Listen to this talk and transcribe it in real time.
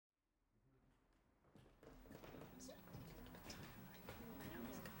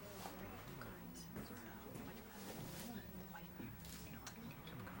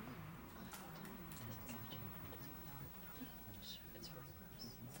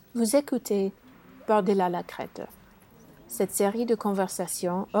Vous écoutez Bordel à la Crête. Cette série de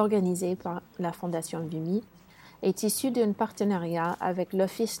conversations organisée par la Fondation Vimy est issue d'un partenariat avec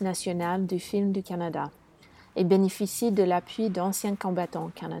l'Office national du film du Canada et bénéficie de l'appui d'Anciens combattants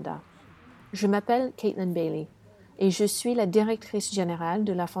Canada. Je m'appelle Caitlin Bailey et je suis la directrice générale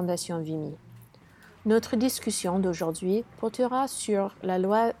de la Fondation Vimy. Notre discussion d'aujourd'hui portera sur la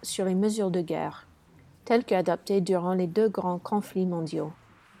loi sur les mesures de guerre, telle qu'adoptée durant les deux grands conflits mondiaux.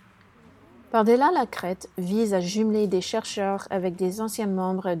 Par-delà la crête vise à jumeler des chercheurs avec des anciens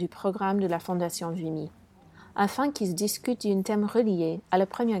membres du programme de la Fondation Vimy, afin qu'ils discutent d'un thème relié à la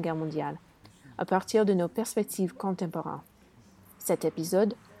Première Guerre mondiale, à partir de nos perspectives contemporaines. Cet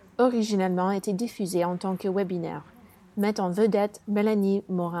épisode, originellement, a été diffusé en tant que webinaire, met en vedette Mélanie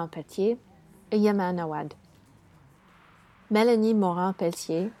Morin-Pelletier et Yaman Awad. Mélanie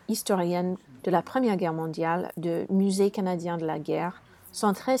Morin-Pelletier, historienne de la Première Guerre mondiale du Musée canadien de la guerre,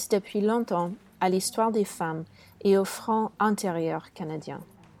 s'intéresse depuis longtemps à l'histoire des femmes et au front intérieur canadien.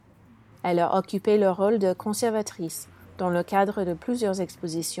 Elle a occupé le rôle de conservatrice dans le cadre de plusieurs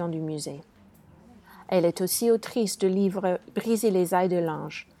expositions du musée. Elle est aussi autrice de livres Briser les ailes de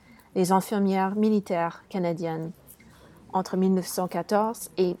l'ange, les infirmières militaires canadiennes entre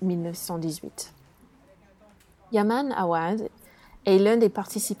 1914 et 1918. Yaman Awad est l'un des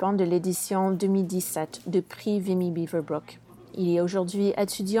participants de l'édition 2017 du prix Vimy Beaverbrook. Il est aujourd'hui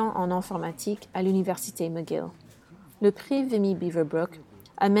étudiant en informatique à l'Université McGill. Le prix Vimy Beaverbrook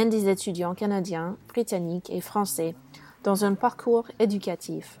amène des étudiants canadiens, britanniques et français dans un parcours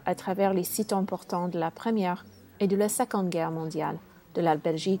éducatif à travers les sites importants de la Première et de la Seconde Guerre mondiale, de la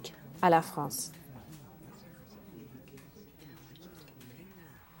Belgique à la France.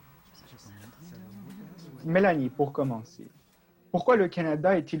 Mélanie, pour commencer, pourquoi le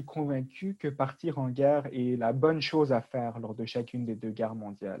Canada est-il convaincu que partir en guerre est la bonne chose à faire lors de chacune des deux guerres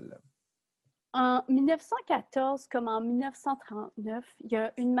mondiales? En 1914 comme en 1939, il y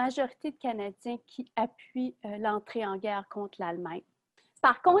a une majorité de Canadiens qui appuient l'entrée en guerre contre l'Allemagne.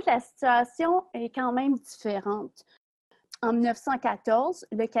 Par contre, la situation est quand même différente. En 1914,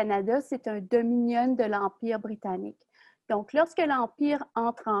 le Canada, c'est un dominion de l'Empire britannique. Donc, lorsque l'Empire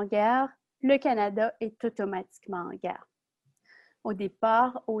entre en guerre, le Canada est automatiquement en guerre. Au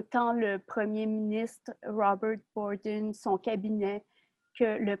départ, autant le premier ministre Robert Borden, son cabinet,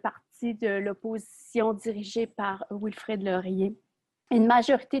 que le parti de l'opposition dirigé par Wilfrid Laurier, une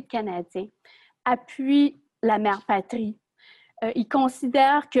majorité de Canadiens appuient la mère patrie. Ils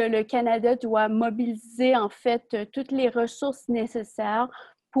considèrent que le Canada doit mobiliser en fait toutes les ressources nécessaires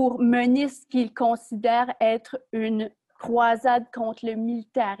pour mener ce qu'ils considèrent être une croisade contre le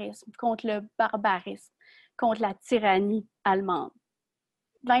militarisme, contre le barbarisme, contre la tyrannie allemande.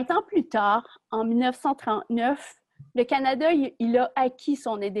 20 ans plus tard, en 1939, le Canada il a acquis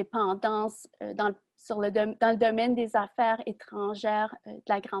son indépendance dans le domaine des affaires étrangères de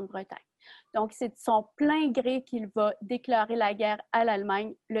la Grande-Bretagne. Donc, c'est de son plein gré qu'il va déclarer la guerre à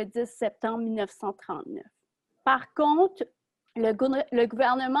l'Allemagne le 10 septembre 1939. Par contre, le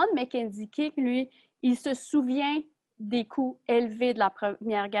gouvernement de Mackenzie King, lui, il se souvient des coûts élevés de la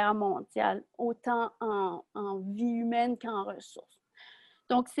Première Guerre mondiale, autant en vie humaine qu'en ressources.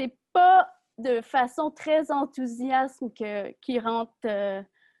 Donc, ce n'est pas de façon très enthousiaste qui rentre.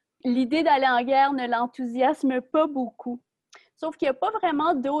 L'idée d'aller en guerre ne l'enthousiasme pas beaucoup. Sauf qu'il n'y a pas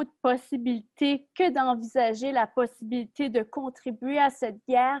vraiment d'autre possibilité que d'envisager la possibilité de contribuer à cette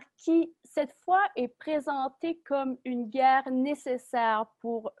guerre qui, cette fois, est présentée comme une guerre nécessaire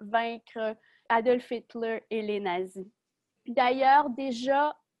pour vaincre Adolf Hitler et les nazis. D'ailleurs,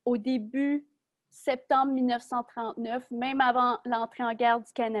 déjà au début septembre 1939, même avant l'entrée en guerre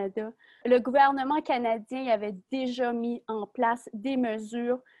du Canada, le gouvernement canadien avait déjà mis en place des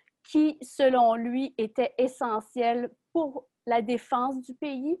mesures qui, selon lui, étaient essentielles pour la défense du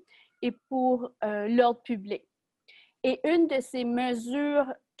pays et pour l'ordre public. Et une de ces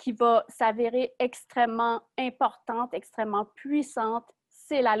mesures qui va s'avérer extrêmement importante, extrêmement puissante,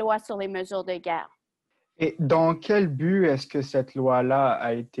 c'est la loi sur les mesures de guerre. Et dans quel but est-ce que cette loi-là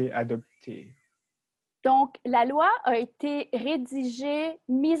a été adoptée? Donc, la loi a été rédigée,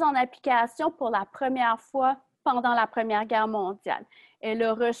 mise en application pour la première fois pendant la Première Guerre mondiale. Elle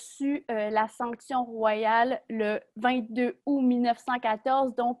a reçu la sanction royale le 22 août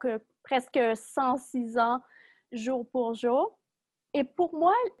 1914, donc presque 106 ans jour pour jour. Et pour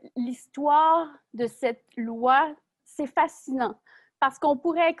moi, l'histoire de cette loi, c'est fascinant parce qu'on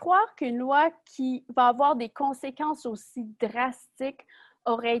pourrait croire qu'une loi qui va avoir des conséquences aussi drastiques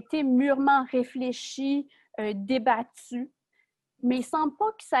aurait été mûrement réfléchie, débattue. mais il ne semble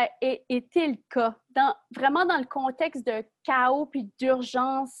pas que ça ait été le cas. Vraiment dans le contexte de chaos puis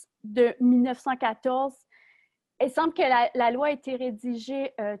d'urgence de 1914, il semble que la loi a été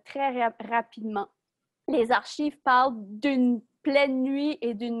rédigée très rapidement. Les archives parlent d'une pleine nuit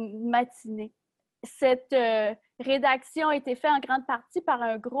et d'une matinée. Cette rédaction a été faite en grande partie par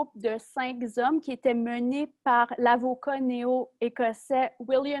un groupe de 5 hommes qui était mené par l'avocat néo-écossais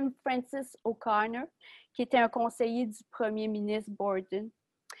William Francis O'Connor, qui était un conseiller du premier ministre Borden.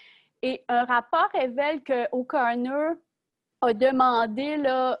 Et un rapport révèle que O'Connor a demandé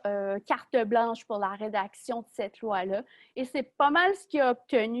carte blanche pour la rédaction de cette loi-là. Et c'est pas mal ce qu'il a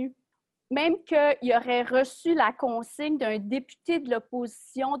obtenu. Même qu'il aurait reçu la consigne d'un député de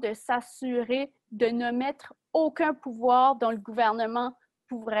l'opposition de s'assurer de ne mettre aucun pouvoir dont le gouvernement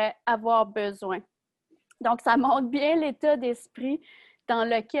pourrait avoir besoin. Donc, ça montre bien l'état d'esprit dans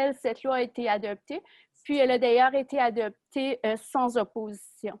lequel cette loi a été adoptée. Puis, elle a d'ailleurs été adoptée sans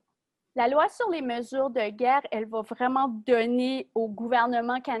opposition. La loi sur les mesures de guerre, elle va vraiment donner au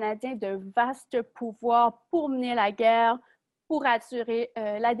gouvernement canadien de vastes pouvoirs pour mener la guerre, pour assurer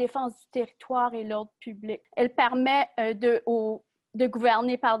la défense du territoire et l'ordre public. Elle permet de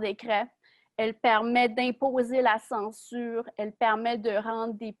gouverner par décret. Elle permet d'imposer la censure. Elle permet de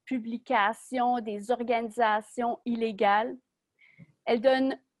rendre des publications, des organisations illégales. Elle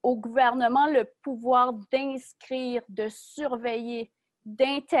donne au gouvernement le pouvoir d'inscrire, de surveiller,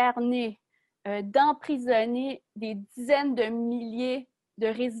 d'interner, d'emprisonner des dizaines de milliers de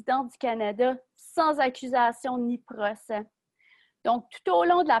résidents du Canada sans accusation ni procès. Donc, tout au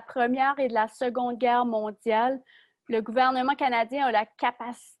long de la Première et de la Seconde Guerre mondiale, le gouvernement canadien a la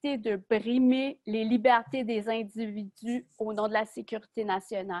capacité de brimer les libertés des individus au nom de la sécurité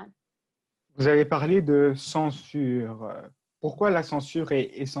nationale. Vous avez parlé de censure. Pourquoi la censure est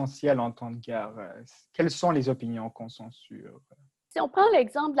essentielle en temps de guerre? Quelles sont les opinions qu'on censure? Si on prend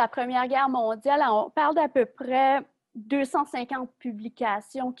l'exemple de la Première Guerre mondiale, on parle d'à peu près 250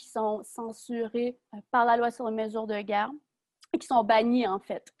 publications qui sont censurées par la loi sur les mesures de guerre et qui sont bannies, en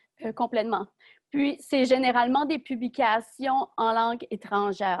fait, complètement. Puis, c'est généralement des publications en langue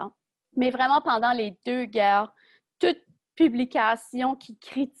étrangère. Mais vraiment, pendant les 2 guerres, toute publication qui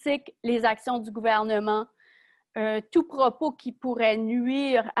critique les actions du gouvernement, tout propos qui pourrait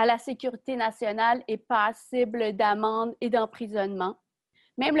nuire à la sécurité nationale est passible d'amende et d'emprisonnement.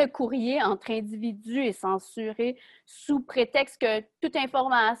 Même le courrier entre individus est censuré sous prétexte que toute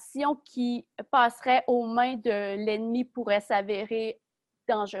information qui passerait aux mains de l'ennemi pourrait s'avérer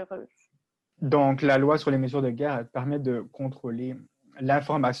dangereuse. Donc, la loi sur les mesures de guerre elle permet de contrôler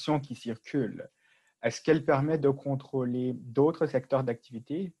l'information qui circule. Est-ce qu'elle permet de contrôler d'autres secteurs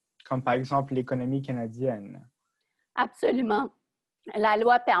d'activité, comme par exemple l'économie canadienne? Absolument. La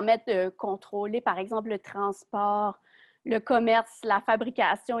loi permet de contrôler, par exemple, le transport, le commerce, la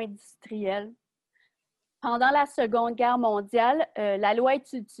fabrication industrielle. Pendant la Seconde Guerre mondiale, la loi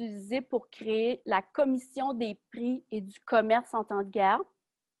est utilisée pour créer la Commission des prix et du commerce en temps de guerre.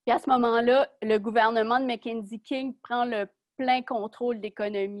 Puis à ce moment-là, le gouvernement de Mackenzie King prend le plein contrôle de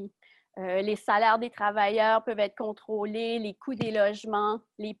l'économie. Les salaires des travailleurs peuvent être contrôlés, les coûts des logements,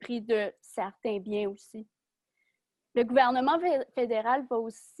 les prix de certains biens aussi. Le gouvernement fédéral va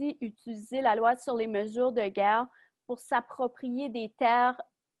aussi utiliser la loi sur les mesures de guerre pour s'approprier des terres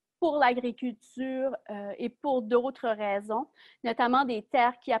pour l'agriculture et pour d'autres raisons, notamment des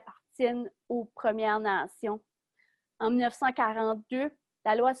terres qui appartiennent aux Premières Nations. En 1942,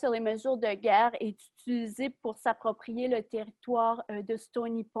 la loi sur les mesures de guerre est utilisée pour s'approprier le territoire de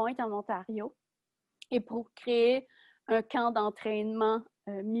Stony Point en Ontario et pour créer un camp d'entraînement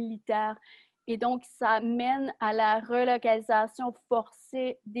militaire. Et donc, ça mène à la relocalisation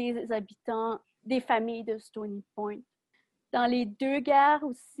forcée des habitants, des familles de Stony Point. Dans les 2 guerres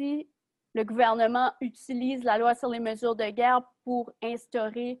aussi, le gouvernement utilise la loi sur les mesures de guerre pour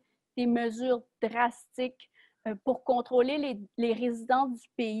instaurer des mesures drastiques pour contrôler les résidents du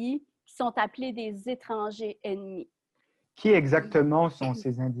pays qui sont appelés des étrangers ennemis. Qui exactement sont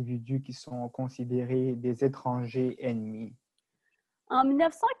ces individus qui sont considérés des étrangers ennemis? En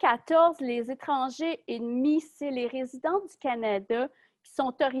 1914, les étrangers ennemis, c'est les résidents du Canada qui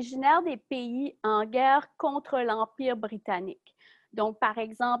sont originaires des pays en guerre contre l'Empire britannique. Donc, par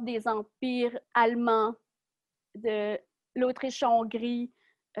exemple, des empires allemands, de l'Autriche-Hongrie,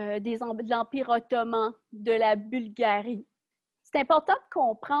 de l'Empire ottoman, de la Bulgarie. C'est important de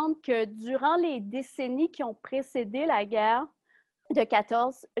comprendre que durant les décennies qui ont précédé la guerre de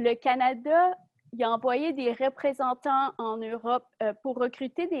 14, le Canada a envoyé des représentants en Europe pour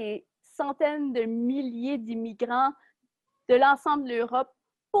recruter des centaines de milliers d'immigrants de l'ensemble de l'Europe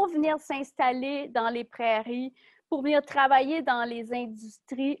pour venir s'installer dans les prairies, pour venir travailler dans les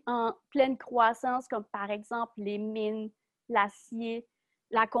industries en pleine croissance, comme par exemple les mines, l'acier,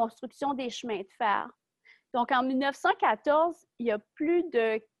 la construction des chemins de fer. Donc, en 1914, il y a plus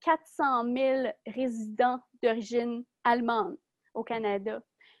de 400 000 résidents d'origine allemande au Canada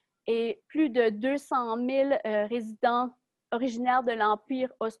et plus de 200 000 résidents originaires de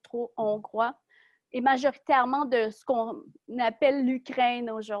l'Empire austro-hongrois et majoritairement de ce qu'on appelle l'Ukraine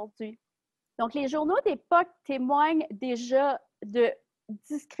aujourd'hui. Donc, les journaux d'époque témoignent déjà de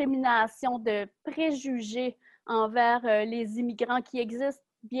discrimination, de préjugés envers les immigrants qui existent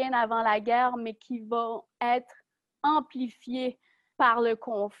bien avant la guerre, mais qui vont être amplifiés par le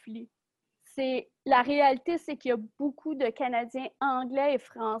conflit. La réalité, c'est qu'il y a beaucoup de Canadiens anglais et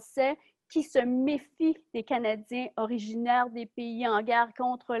français qui se méfient des Canadiens originaires des pays en guerre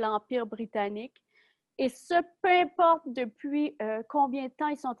contre l'Empire britannique. Et ce, peu importe depuis combien de temps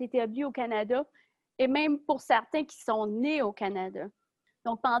ils sont établis au Canada, et même pour certains qui sont nés au Canada.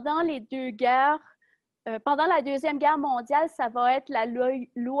 Donc, pendant les deux guerres, pendant la Deuxième Guerre mondiale, ça va être la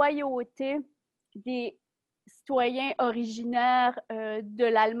loyauté des citoyens originaires de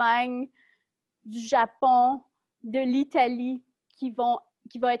l'Allemagne, du Japon, de l'Italie qui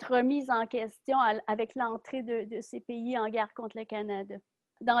va être remise en question avec l'entrée de ces pays en guerre contre le Canada.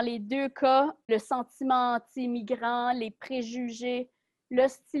 Dans les deux cas, le sentiment anti-immigrant, les préjugés,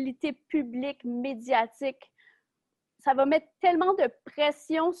 l'hostilité publique, médiatique, ça va mettre tellement de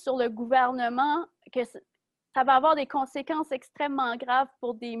pression sur le gouvernement que ça va avoir des conséquences extrêmement graves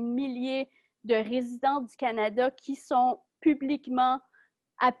pour des milliers de résidents du Canada qui sont publiquement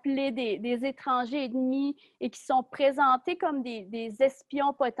appelés des étrangers ennemis et qui sont présentés comme des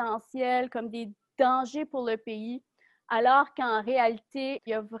espions potentiels, comme des dangers pour le pays, alors qu'en réalité, il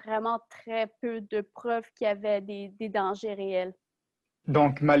y a vraiment très peu de preuves qu'il y avait des dangers réels.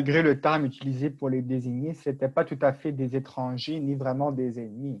 Donc, malgré le terme utilisé pour les désigner, ce n'étaient pas tout à fait des étrangers ni vraiment des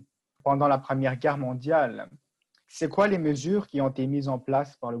ennemis. Pendant la Première Guerre mondiale, c'est quoi les mesures qui ont été mises en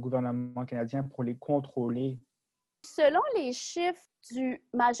place par le gouvernement canadien pour les contrôler? Selon les chiffres du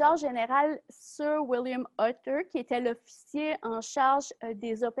major général Sir William Utter, qui était l'officier en charge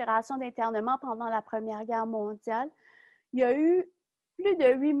des opérations d'internement pendant la Première Guerre mondiale, il y a eu plus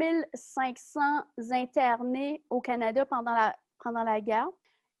de 8 500 internés au Canada pendant la guerre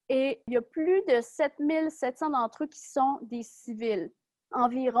et il y a plus de 7 700 d'entre eux qui sont des civils.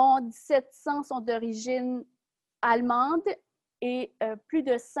 Environ 1 700 sont d'origine allemande et plus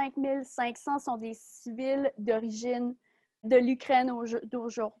de 5 500 sont des civils d'origine de l'Ukraine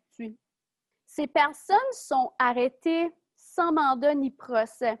d'aujourd'hui. Ces personnes sont arrêtées sans mandat ni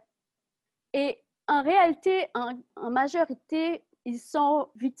procès. Et en réalité, en majorité, ils sont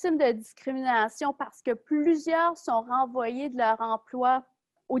victimes de discrimination parce que plusieurs sont renvoyés de leur emploi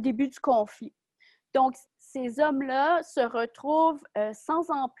au début du conflit. Donc, ces hommes-là se retrouvent sans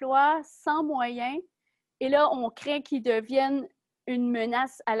emploi, sans moyens, et là, on craint qu'ils deviennent une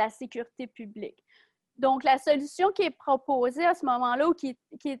menace à la sécurité publique. Donc, la solution qui est proposée à ce moment-là ou qui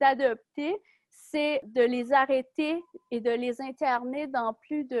est adoptée, c'est de les arrêter et de les interner dans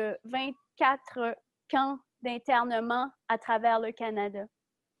plus de 24 camps d'internement à travers le Canada.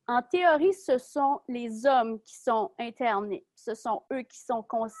 En théorie, ce sont les hommes qui sont internés. Ce sont eux qui sont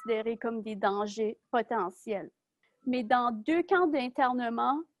considérés comme des dangers potentiels. Mais dans 2 camps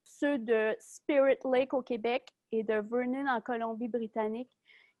d'internement, ceux de Spirit Lake au Québec et de Vernon en Colombie-Britannique,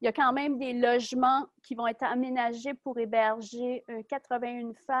 il y a quand même des logements qui vont être aménagés pour héberger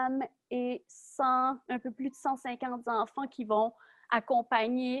 81 femmes et un peu plus de 150 enfants qui vont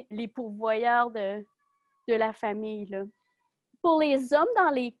accompagner les pourvoyeurs de la famille, là. Pour les hommes dans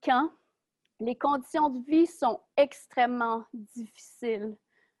les camps, les conditions de vie sont extrêmement difficiles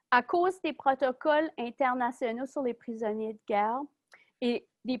à cause des protocoles internationaux sur les prisonniers de guerre et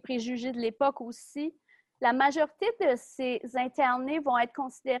des préjugés de l'époque aussi. La majorité de ces internés vont être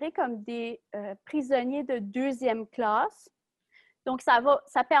considérés comme des prisonniers de 2e classe. Donc,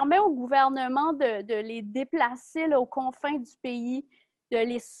 ça permet au gouvernement de les déplacer là, aux confins du pays, de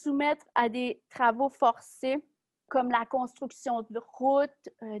les soumettre à des travaux forcés, comme la construction de routes,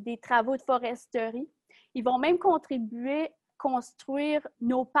 des travaux de foresterie. Ils vont même contribuer à construire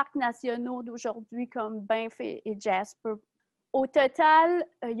nos parcs nationaux d'aujourd'hui, comme Banff et Jasper. Au total,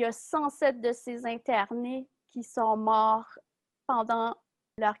 il y a 107 de ces internés qui sont morts pendant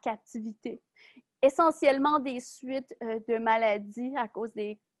leur captivité. Essentiellement des suites de maladies à cause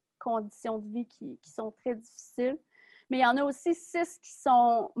des conditions de vie qui sont très difficiles. Mais il y en a aussi 6 qui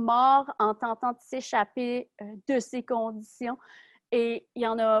sont morts en tentant de s'échapper de ces conditions. Et il y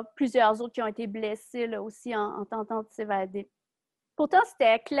en a plusieurs autres qui ont été blessés là, aussi en tentant de s'évader. Pourtant,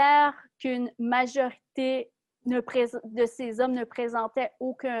 c'était clair qu'une majorité de ces hommes ne présentaient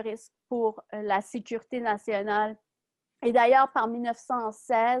aucun risque pour la sécurité nationale. Et d'ailleurs, par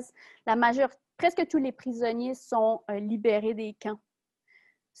 1916, presque tous les prisonniers sont libérés des camps.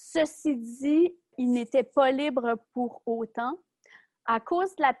 Ceci dit, ils n'étaient pas libres pour autant. À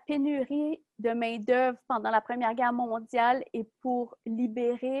cause de la pénurie de main-d'œuvre pendant la Première Guerre mondiale et pour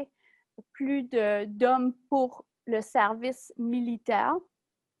libérer plus d'hommes pour le service militaire,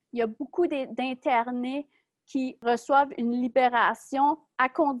 il y a beaucoup d'internés qui reçoivent une libération à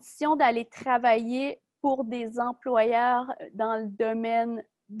condition d'aller travailler pour des employeurs dans le domaine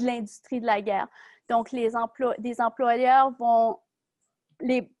de l'industrie de la guerre. Donc, des employeurs vont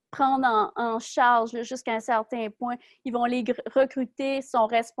les prendre en charge jusqu'à un certain point. Ils vont les recruter, sont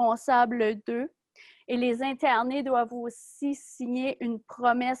responsables d'eux. Et les internés doivent aussi signer une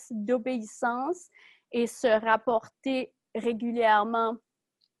promesse d'obéissance et se rapporter régulièrement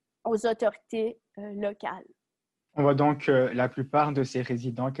aux autorités locales. On voit donc que la plupart de ces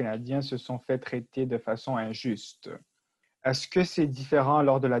résidents canadiens se sont fait traiter de façon injuste. Est-ce que c'est différent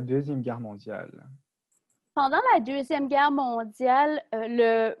lors de la Deuxième Guerre mondiale? Pendant la Deuxième Guerre mondiale,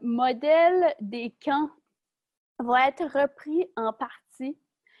 le modèle des camps va être repris en partie,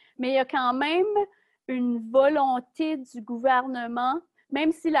 mais il y a quand même une volonté du gouvernement,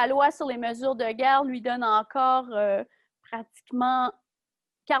 même si la loi sur les mesures de guerre lui donne encore pratiquement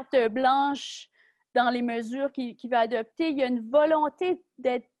carte blanche dans les mesures qu'il va adopter, il y a une volonté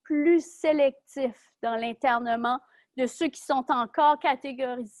d'être plus sélectif dans l'internement de ceux qui sont encore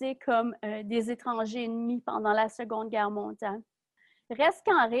catégorisés comme des étrangers ennemis pendant la Seconde Guerre mondiale. Reste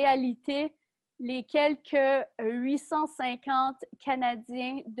qu'en réalité, les quelques 850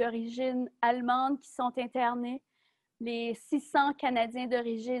 Canadiens d'origine allemande qui sont internés, les 600 Canadiens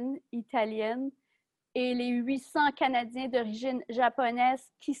d'origine italienne et les 800 Canadiens d'origine japonaise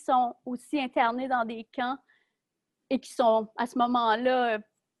qui sont aussi internés dans des camps et qui sont à ce moment-là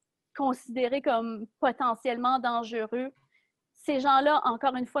considérés comme potentiellement dangereux. Ces gens-là,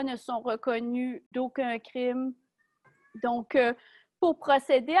 encore une fois, ne sont reconnus d'aucun crime. Donc, pour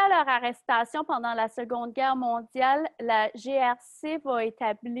procéder à leur arrestation pendant la Seconde Guerre mondiale, la GRC va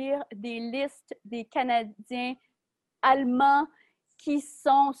établir des listes des Canadiens allemands qui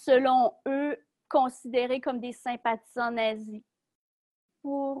sont, selon eux, considérés comme des sympathisants nazis.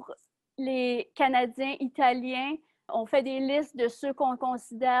 Pour les Canadiens italiens, on fait des listes de ceux qu'on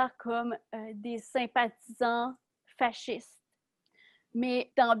considère comme des sympathisants fascistes.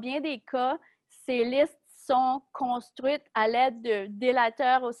 Mais dans bien des cas, ces listes sont construites à l'aide de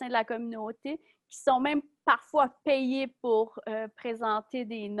délateurs au sein de la communauté qui sont même parfois payés pour présenter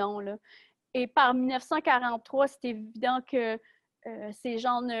des noms, là. Et par 1943, c'est évident que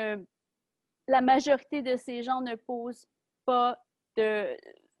la majorité de ces gens ne posent pas de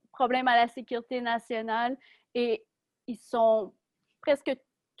problème à la sécurité nationale et ils sont presque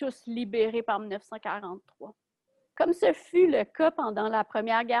tous libérés par 1943. Comme ce fut le cas pendant la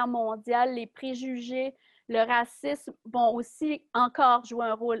Première Guerre mondiale, les préjugés, le racisme vont aussi encore jouer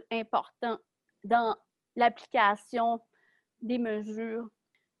un rôle important dans l'application des mesures,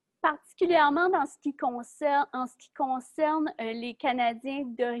 particulièrement en ce qui concerne les Canadiens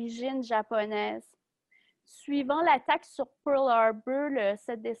d'origine japonaise. Suivant l'attaque sur Pearl Harbor le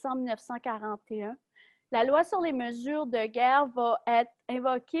 7 décembre 1941, la loi sur les mesures de guerre va être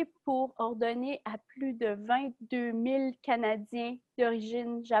invoquée pour ordonner à plus de 22 000 Canadiens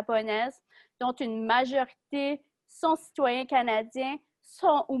d'origine japonaise, dont une majorité sont citoyens canadiens,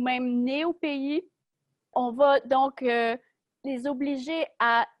 sont ou même nés au pays. On va donc les obliger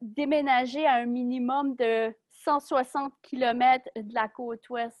à déménager à un minimum de 160 km de la côte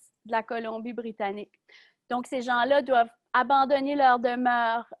ouest de la Colombie-Britannique. Donc, ces gens-là doivent abandonner leur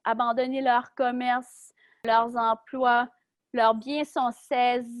demeure, abandonner leur commerce, leurs emplois. Leurs biens sont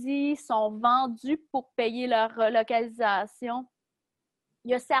saisis, sont vendus pour payer leur relocalisation.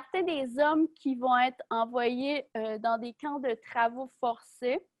 Il y a certains des hommes qui vont être envoyés dans des camps de travaux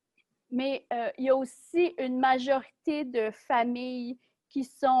forcés, mais il y a aussi une majorité de familles qui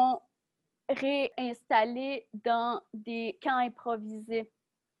sont réinstallées dans des camps improvisés.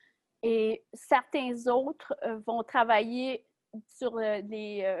 Et certains autres vont travailler sur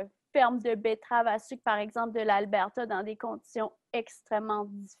les fermes de betteraves à sucre, par exemple, de l'Alberta, dans des conditions extrêmement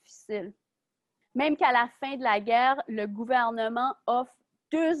difficiles. Même qu'à la fin de la guerre, le gouvernement offre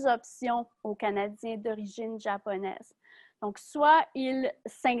 2 options aux Canadiens d'origine japonaise. Donc, soit ils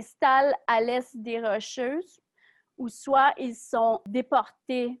s'installent à l'est des Rocheuses, ou soit ils sont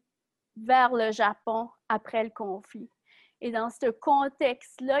déportés vers le Japon après le conflit. Et dans ce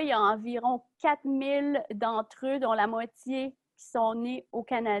contexte-là, il y a environ 4 000 d'entre eux, dont la moitié qui sont nés au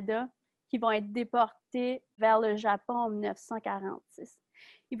Canada, qui vont être déportés vers le Japon en 1946.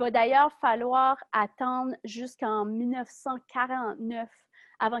 Il va d'ailleurs falloir attendre jusqu'en 1949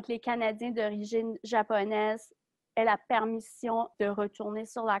 avant que les Canadiens d'origine japonaise aient la permission de retourner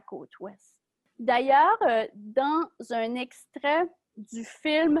sur la côte ouest. D'ailleurs, dans un extrait du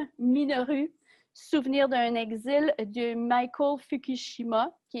film Minoru, Souvenir d'un exil de Michael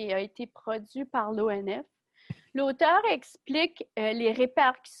Fukushima, qui a été produit par l'ONF, l'auteur explique les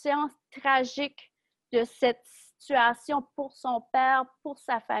répercussions tragiques de cette situation pour son père, pour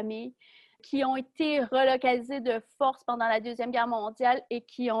sa famille, qui ont été relocalisés de force pendant la Deuxième Guerre mondiale et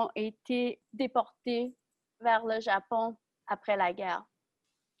qui ont été déportés vers le Japon après la guerre.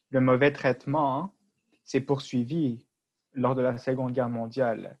 Le mauvais traitement s'est poursuivi lors de la Seconde Guerre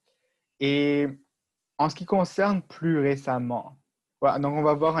mondiale. Et en ce qui concerne plus récemment, voilà, donc on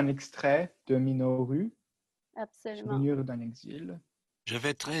va voir un extrait de Minoru, Absolument. Souvenir d'un exil.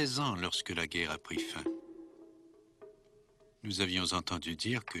 J'avais 13 ans lorsque la guerre a pris fin. Nous avions entendu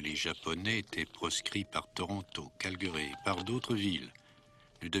dire que les Japonais étaient proscrits par Toronto, Calgary et par d'autres villes.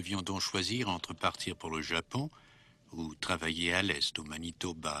 Nous devions donc choisir entre partir pour le Japon ou travailler à l'est, au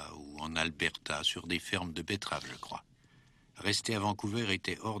Manitoba ou en Alberta, sur des fermes de betteraves, je crois. Rester à Vancouver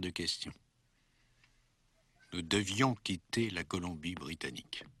était hors de question. Nous devions quitter la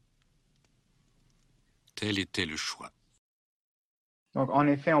Colombie-Britannique. Tel était le choix. Donc, en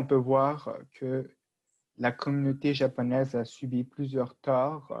effet, on peut voir que la communauté japonaise a subi plusieurs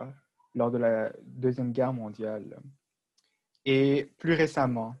torts lors de la Deuxième Guerre mondiale. Et plus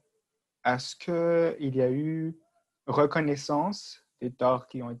récemment, est-ce qu'il y a eu reconnaissance des torts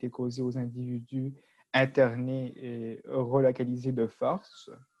qui ont été causés aux individus internés et relocalisés de force?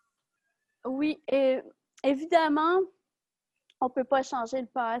 Oui, et évidemment, on ne peut pas changer le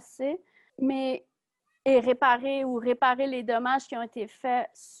passé, mais réparer les dommages qui ont été faits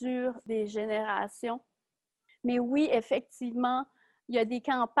sur des générations. Mais oui, effectivement, il y a des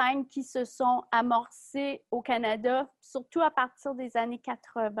campagnes qui se sont amorcées au Canada, surtout à partir des années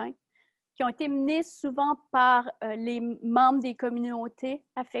 80, qui ont été menées souvent par les membres des communautés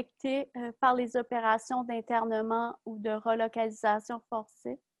affectées par les opérations d'internement ou de relocalisation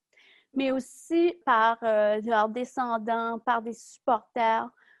forcée, mais aussi par leurs descendants, par des supporters,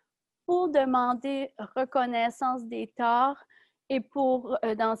 pour demander reconnaissance des torts et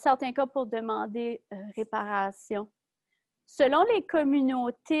dans certains cas, pour demander réparation. Selon les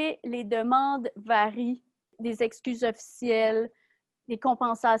communautés, les demandes varient. Des excuses officielles, des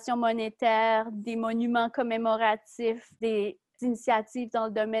compensations monétaires, des monuments commémoratifs, des initiatives dans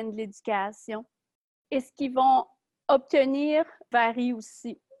le domaine de l'éducation. Et ce qu'ils vont obtenir varie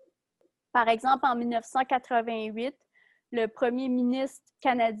aussi. Par exemple, en 1988, le premier ministre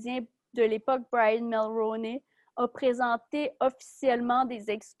canadien de l'époque, Brian Mulroney, a présenté officiellement des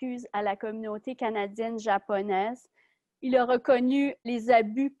excuses à la communauté canadienne-japonaise. Il a reconnu les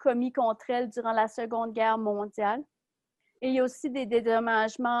abus commis contre elle durant la Seconde Guerre mondiale. Et il y a aussi des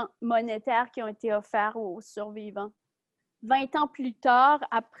dédommagements monétaires qui ont été offerts aux survivants. 20 ans plus tard,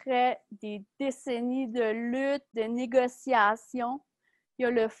 après des décennies de lutte, de négociations, il y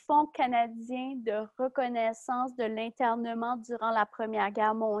a le Fonds canadien de reconnaissance de l'internement durant la Première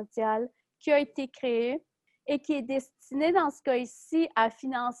Guerre mondiale qui a été créé et qui est destiné, dans ce cas-ci, à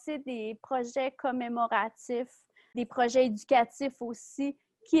financer des projets commémoratifs, des projets éducatifs aussi,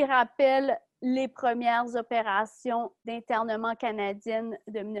 qui rappellent les premières opérations d'internement canadiennes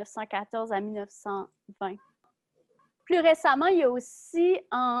de 1914 à 1920. Plus récemment, il y a aussi,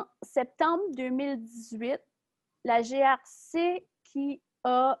 en septembre 2018, la GRC qui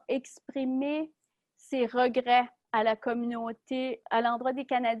a exprimé ses regrets à la communauté, à l'endroit des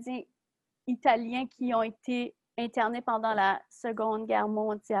Canadiens italiens qui ont été internés pendant la Seconde Guerre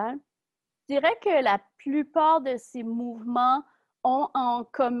mondiale. Je dirais que la plupart de ces mouvements ont en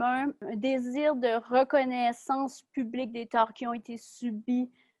commun un désir de reconnaissance publique des torts qui ont été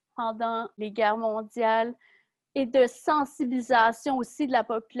subis pendant les guerres mondiales et de sensibilisation aussi de la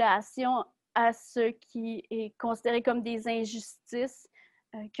population à ce qui est considéré comme des injustices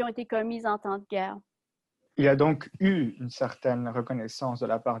qui ont été commises en temps de guerre. Il y a donc eu une certaine reconnaissance de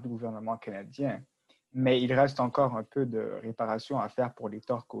la part du gouvernement canadien, mais il reste encore un peu de réparation à faire pour les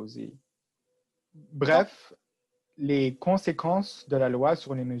torts causés. Bref, les conséquences de la loi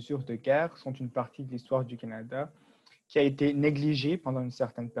sur les mesures de guerre sont une partie de l'histoire du Canada qui a été négligée pendant une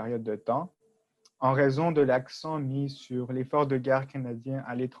certaine période de temps en raison de l'accent mis sur l'effort de guerre canadien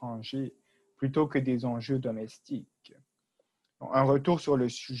à l'étranger plutôt que des enjeux domestiques. Un retour sur le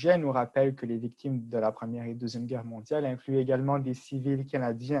sujet nous rappelle que les victimes de la Première et Deuxième Guerre mondiale incluent également des civils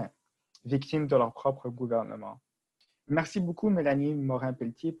canadiens, victimes de leur propre gouvernement. Merci beaucoup, Mélanie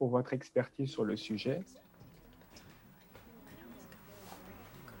Morin-Pelletier, pour votre expertise sur le sujet.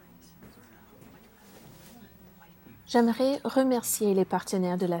 J'aimerais remercier les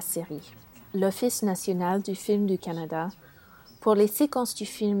partenaires de la série, l'Office national du film du Canada, pour les séquences du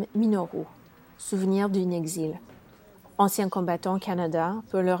film Minoru, Souvenir d'un exil, Anciens combattants Canada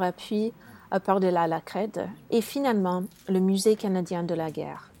pour leur appui à Par-delà la Crête et finalement le Musée canadien de la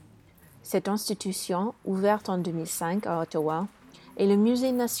guerre. Cette institution, ouverte en 2005 à Ottawa, est le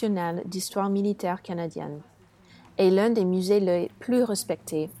Musée national d'histoire militaire canadienne et l'un des musées les plus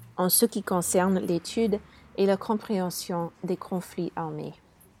respectés en ce qui concerne l'étude et la compréhension des conflits armés.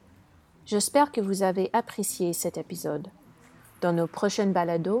 J'espère que vous avez apprécié cet épisode. Dans nos prochaines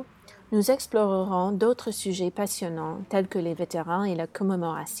balados, nous explorerons d'autres sujets passionnants tels que les vétérans et la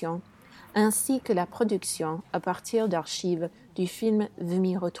commémoration, ainsi que la production à partir d'archives du film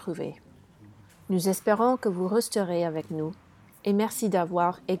Vimy retrouvé. Nous espérons que vous resterez avec nous et merci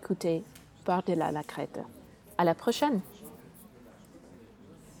d'avoir écouté Par-delà la Crête. À la prochaine!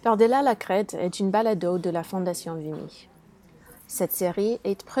 Par-delà la Crête est une balado de la Fondation Vimy. Cette série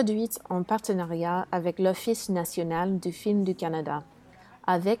est produite en partenariat avec l'Office national du film du Canada,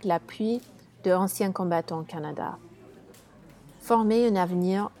 avec l'appui de Anciens combattants Canada. Former un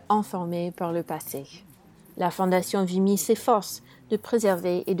avenir informé par le passé. La Fondation Vimy s'efforce de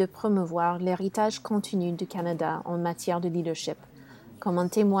préserver et de promouvoir l'héritage continu du Canada en matière de leadership, comme en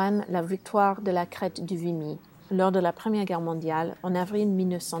témoigne la victoire de la crête du Vimy lors de la Première Guerre mondiale en avril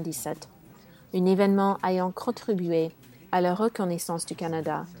 1917, un événement ayant contribué à la reconnaissance du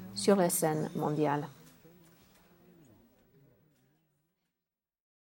Canada sur la scène mondiale.